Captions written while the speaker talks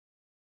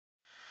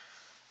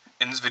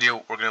In this video,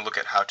 we're going to look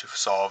at how to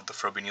solve the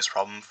Frobenius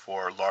problem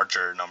for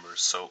larger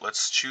numbers. So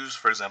let's choose,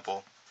 for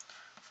example,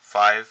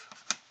 5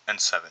 and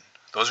 7.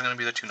 Those are going to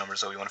be the two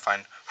numbers that we want to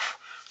find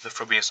the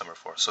Frobenius number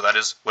for. So that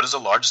is, what is the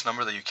largest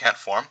number that you can't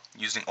form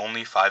using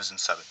only 5s and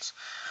 7s?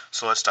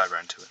 So let's dive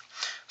right into it.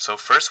 So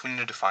first we need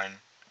to define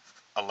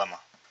a lemma.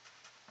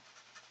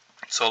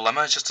 So a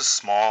lemma is just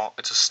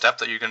it's a step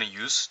that you're going to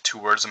use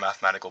towards a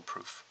mathematical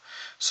proof.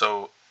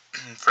 So,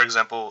 for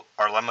example,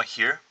 our lemma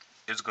here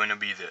is going to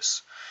be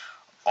this.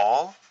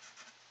 All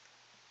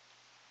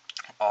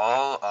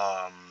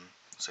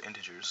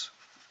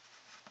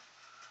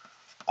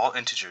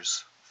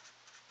integers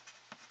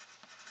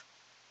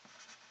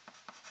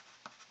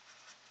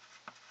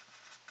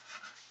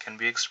can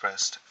be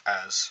expressed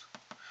as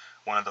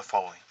one of the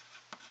following.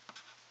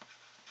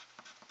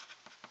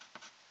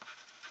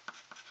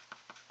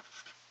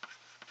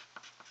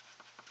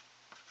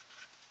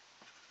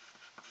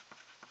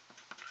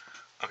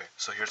 Okay,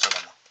 so here's our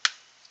lemma.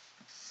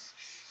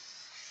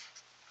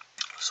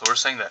 So we're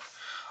saying that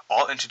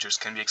all integers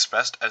can be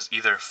expressed as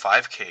either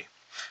 5k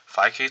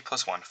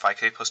plus 1,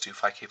 5k plus 2,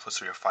 5k plus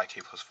 3, or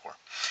 5k plus 4.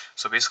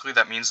 So basically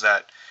that means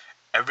that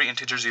every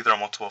integer is either a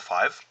multiple of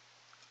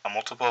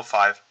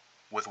 5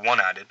 with 1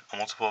 added, a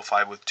multiple of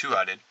 5 with 2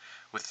 added,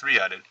 with 3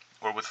 added,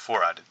 or with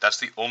 4 added. That's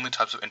the only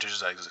types of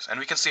integers that exist.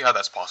 And we can see how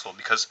that's possible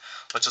because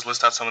let's just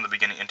list out some of the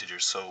beginning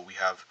integers. So we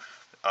have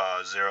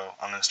 0,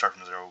 I'm going to start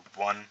from 0,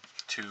 1,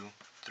 2,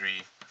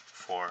 3,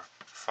 4,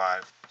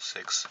 5,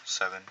 6,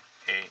 7,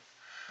 8,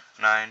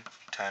 9,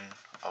 10,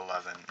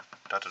 11, ...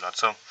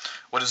 So,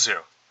 what is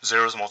 0?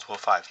 0 is a multiple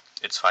of 5.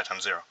 It's 5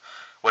 times 0.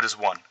 What is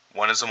 1?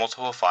 1 is a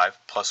multiple of 5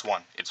 plus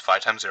 1. It's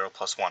 5 times 0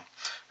 plus 1.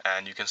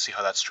 And you can see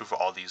how that's true for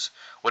all these.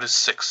 What is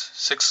 6?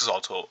 6 is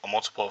also a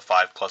multiple of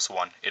 5 plus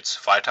 1. It's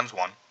 5 times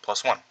 1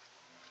 plus 1.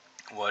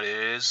 What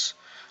is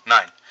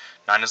 9?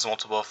 9 is a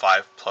multiple of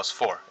 5 plus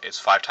 4. It's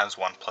 5 times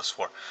 1 plus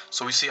 4.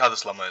 So we see how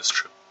this lemma is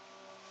true.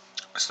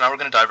 So now we're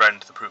going to dive right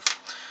into the proof.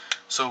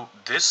 So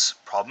this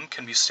problem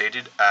can be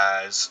stated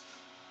as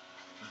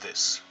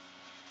this.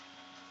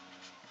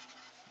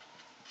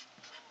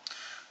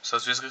 So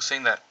it's basically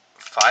saying that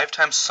 5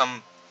 times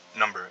some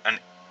number, and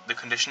the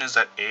condition is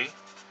that A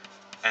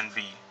and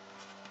B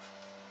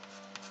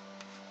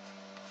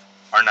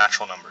are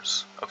natural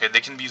numbers. Okay,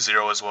 they can be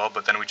 0 as well,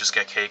 but then we just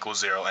get k equals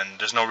 0, and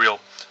there's no real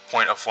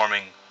point of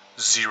forming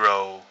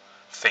 0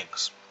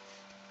 things.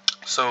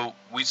 So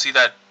we see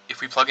that if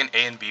we plug in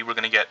A and B, we're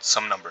going to get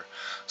some number.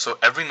 So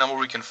every number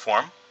we can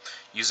form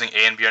using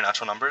A and B are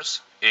natural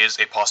numbers is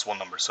a possible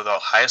number. So the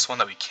highest one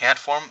that we can't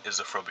form is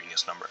the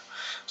Frobenius number.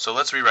 So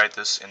let's rewrite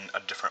this in a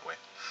different way.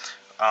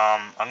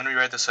 I'm going to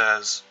rewrite this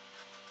as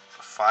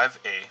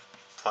 5a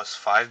plus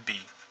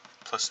 5b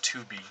plus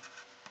 2b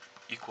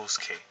equals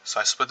k. So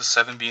I split the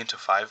 7b into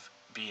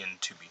 5b and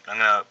 2b. I'm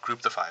going to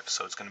group the 5.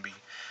 So it's going to be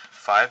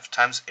 5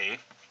 times a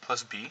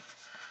plus b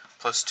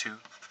plus 2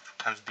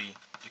 times b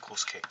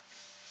equals k.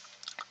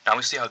 Now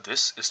we see how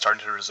this is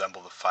starting to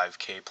resemble the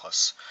 5k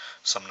plus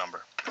some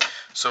number.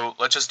 So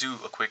let's just do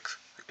a quick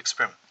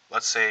experiment.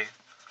 Let's say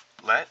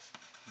let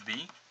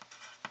b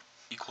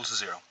equal to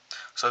 0.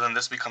 So then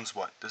this becomes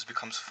what? This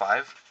becomes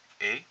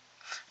 5a,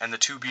 and the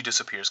 2b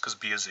disappears because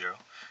b is 0,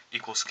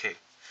 equals k.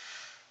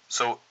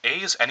 So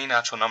a is any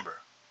natural number.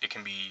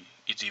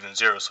 It's even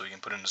 0, so we can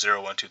put in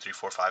 0, 1, 2, 3,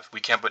 4, 5.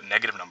 We can't put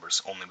negative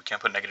numbers only. We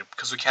can't put negative,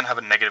 because we can't have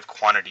a negative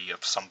quantity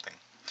of something.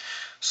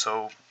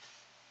 So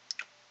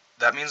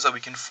that means that we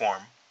can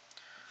form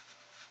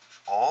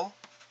all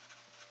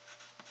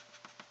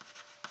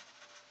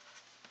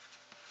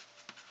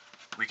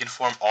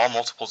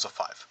multiples of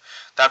 5.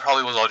 That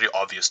probably was already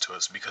obvious to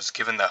us because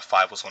given that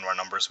 5 was one of our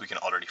numbers, we can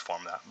already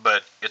form that.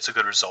 But it's a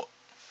good result.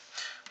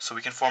 So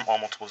we can form all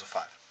multiples of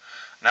 5.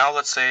 Now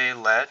let's say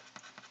let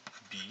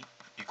b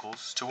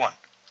equals to 1.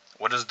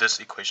 What does this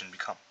equation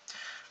become?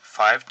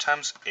 5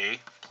 times a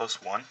plus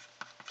 1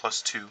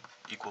 plus 2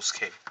 equals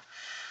k.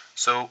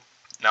 So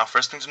now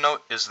first thing to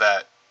note is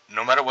that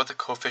no matter what the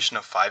coefficient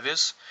of 5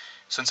 is,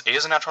 since a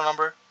is a natural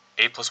number,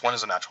 a plus 1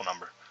 is a natural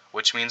number,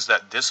 which means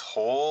that this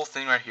whole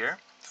thing right here,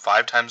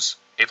 5 times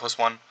a plus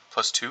 1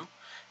 plus 2,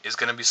 is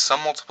going to be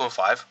some multiple of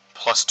 5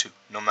 plus 2,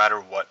 no matter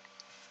what.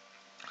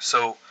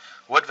 So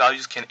what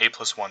values can a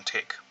plus 1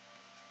 take?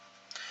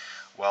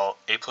 Well,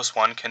 a plus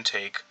 1 can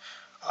take,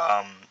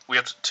 we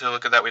have to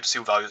look at that, we have to see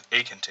what values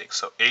a can take.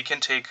 So a can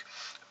take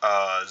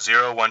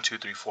 0, 1, 2,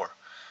 3, 4.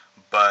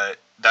 But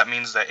that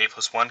means that a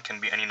plus 1 can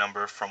be any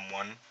number from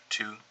 1,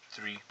 2,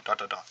 3, ...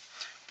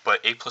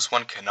 But a plus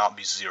 1 cannot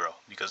be 0,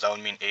 because that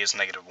would mean a is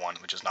negative 1,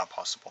 which is not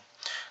possible.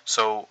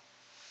 So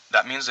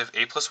that means if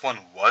a plus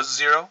 1 was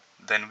 0,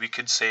 then we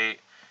could say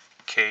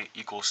k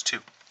equals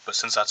 2. But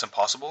since that's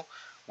impossible,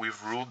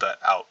 we've ruled that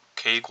out.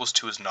 K equals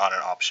 2 is not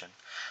an option.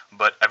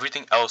 But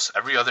everything else,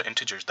 every other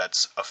integer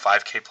that's a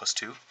 5k plus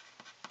 2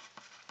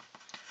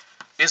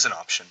 is an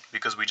option,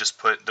 because we just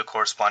put the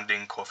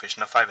corresponding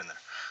coefficient of 5 in there.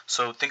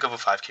 So think of a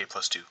 5k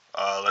plus 2.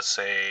 Let's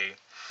say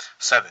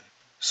 7.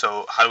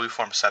 So how do we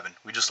form 7?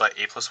 We just let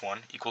a plus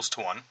 1 equals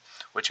to 1,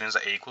 which means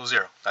that a equals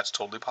 0. That's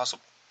totally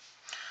possible.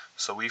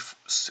 So we've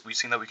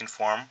seen that we can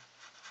form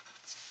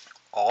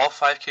all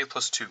 5k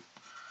plus 2,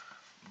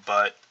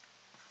 but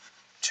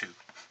 2.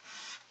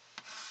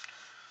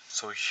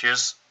 So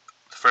here's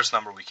the first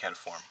number we can't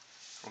form.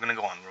 We're going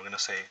to go on. We're going to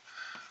say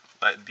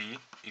let b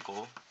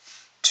equal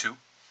 2.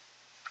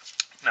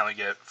 Now we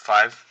get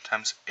 5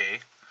 times a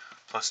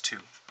plus 2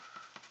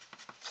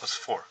 plus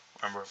 4.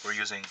 Remember, we're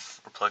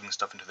plugging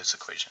stuff into this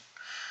equation,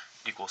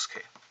 equals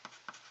k.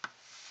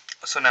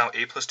 So now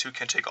a plus 2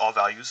 can take all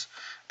values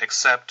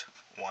except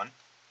 1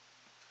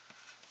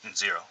 and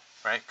 0,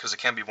 right? Because it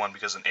can't be 1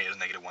 because an a is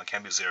negative 1. It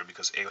can't be 0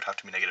 because a would have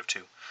to be negative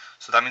 2.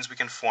 So that means we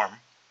can form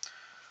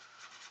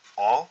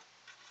all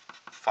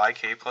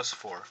 5k plus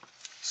 4.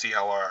 See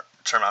how our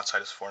term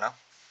outside is 4 now?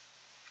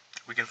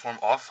 We can form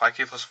all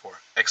 5k plus 4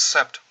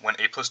 except when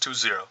a plus 2 is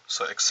 0.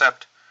 So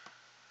except,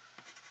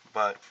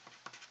 but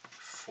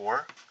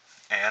 4,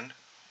 and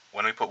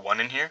when we put 1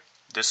 in here,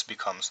 this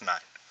becomes 9.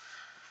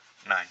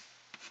 9.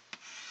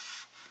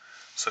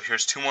 So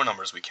here's 2 more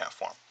numbers we can't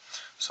form.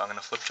 So I'm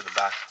going to flip to the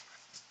back,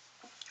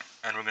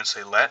 and we're going to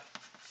say let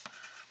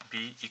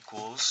b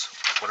equals,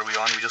 what are we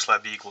on? We just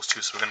let b equals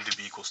 2, so we're going to do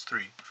b equals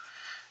 3.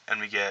 And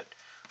we get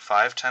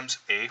 5 times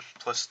a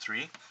plus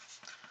 3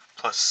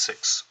 plus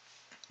 6.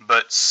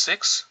 But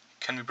 6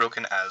 can be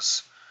broken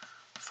as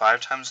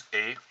 5 times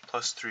a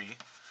plus 3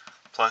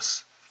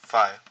 plus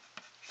 5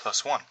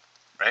 plus 1,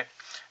 right?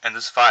 And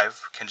this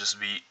 5 can just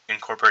be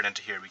incorporated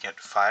into here. We get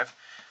 5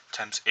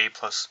 times a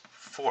plus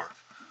 4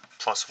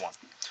 plus 1.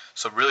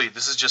 So really,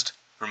 this is just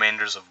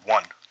remainders of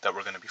 1 that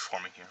we're going to be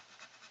forming here.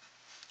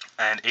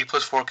 And a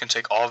plus 4 can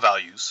take all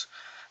values,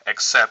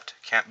 except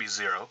can't be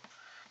 0,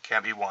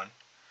 can't be 1,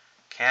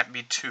 can't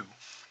be 2,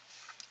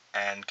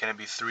 and can it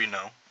be 3?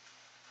 No.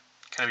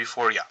 Can it be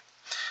 4? Yeah.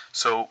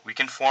 So we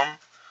can form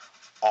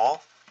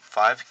all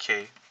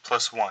 5k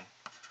plus 1.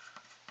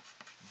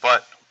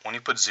 But when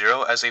you put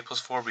 0 as a plus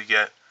 4, we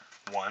get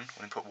 1.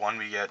 When you put 1,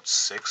 we get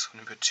 6.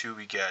 When you put 2,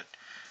 we get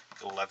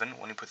 11.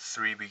 When you put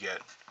 3, we get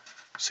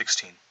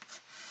 16.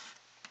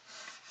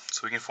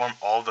 So we can form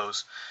all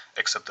those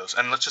except those.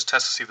 And let's just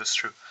test to see if this is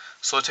true.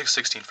 So let's take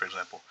 16 for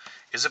example.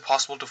 Is it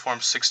possible to form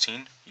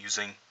 16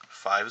 using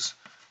 5s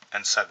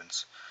and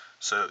 7s?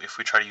 So if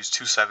we try to use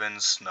 2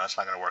 7s, no, that's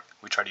not going to work.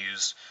 We try to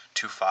use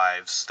 2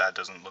 5s, that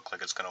doesn't look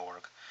like it's going to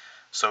work.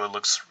 So it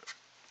looks,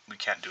 we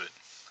can't do it.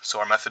 So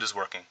our method is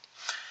working.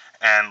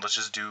 And let's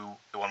just do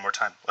it one more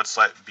time. Let's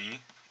let b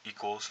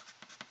equals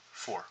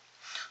 4.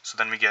 So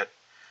then we get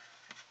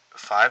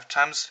 5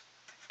 times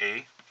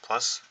a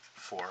plus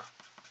 4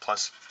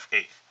 plus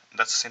 8.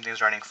 That's the same thing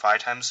as writing 5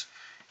 times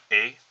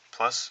a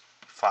plus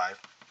 5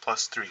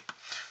 plus 3.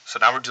 So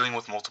now we're dealing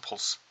with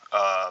multiples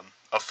of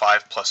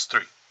 5 plus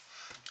 3.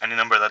 Any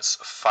number that's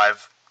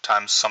 5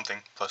 times something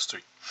plus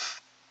 3.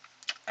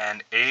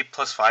 And a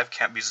plus 5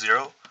 can't be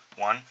 0,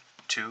 1,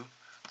 2,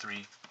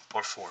 3,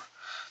 or 4.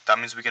 That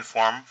means we can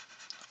form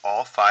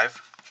all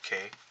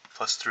 5k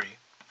plus 3.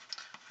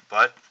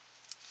 But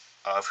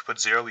if we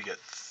put 0, we get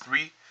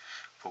 3.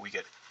 But we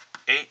get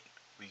 8.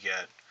 We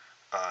get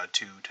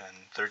 2, 10,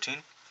 13.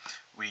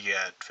 We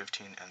get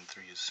 15, and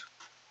 3 is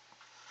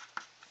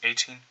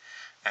 18,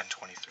 and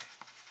 23.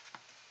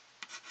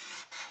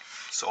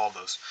 So all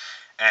those.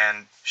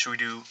 And should we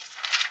do,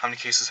 how many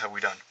cases have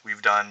we done?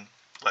 We've done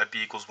let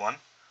b equals 1,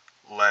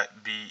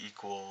 let b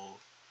equal,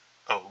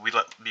 we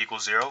let b equal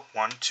 0,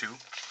 1, 2,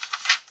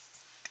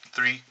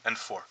 3, and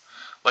 4.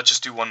 Let's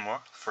just do one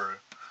more for,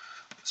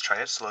 let's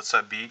try it. So let's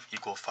let b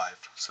equal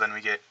 5. So then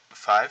we get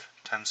 5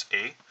 times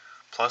a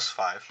plus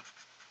 5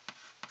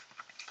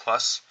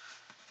 plus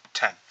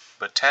 10.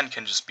 But 10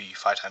 can just be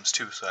 5 times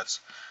 2, so that's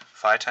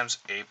 5 times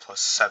a plus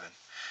 7.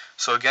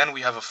 So again,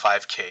 we have a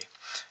 5k.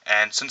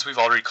 And since we've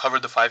already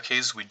covered the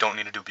 5k's, we don't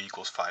need to do b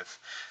equals 5.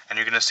 And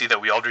you're going to see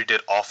that we already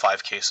did all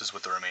 5 cases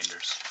with the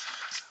remainders.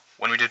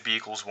 When we did b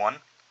equals 1,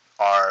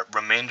 our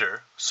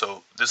remainder,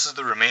 so this is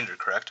the remainder,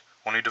 correct?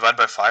 When we divide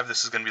by 5,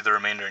 this is going to be the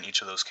remainder in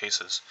each of those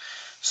cases.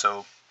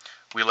 So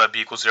we let b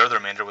equal 0, the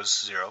remainder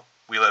was 0.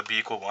 We let b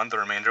equal 1, the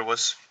remainder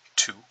was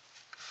 2.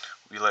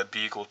 We let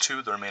b equal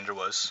 2, the remainder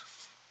was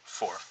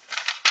 4.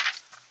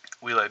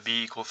 We let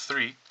b equal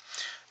 3,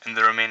 and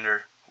the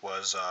remainder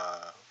was,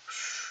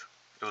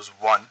 it was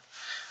 1.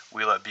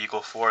 We let b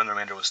equal 4, and the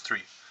remainder was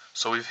 3.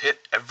 So we've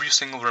hit every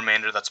single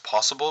remainder that's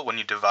possible when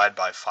you divide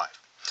by 5.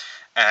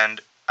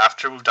 And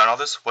after we've done all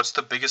this, what's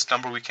the biggest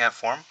number we can't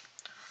form?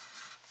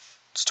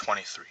 It's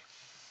 23.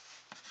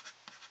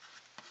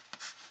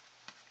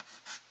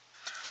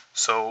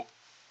 So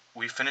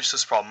we finished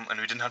this problem, and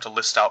we didn't have to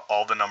list out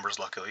all the numbers,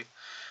 luckily.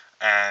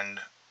 And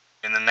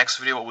in the next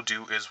video, what we'll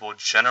do is we'll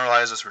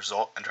generalize this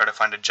result and try to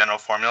find a general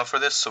formula for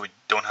this so we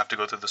don't have to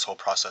go through this whole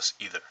process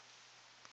either.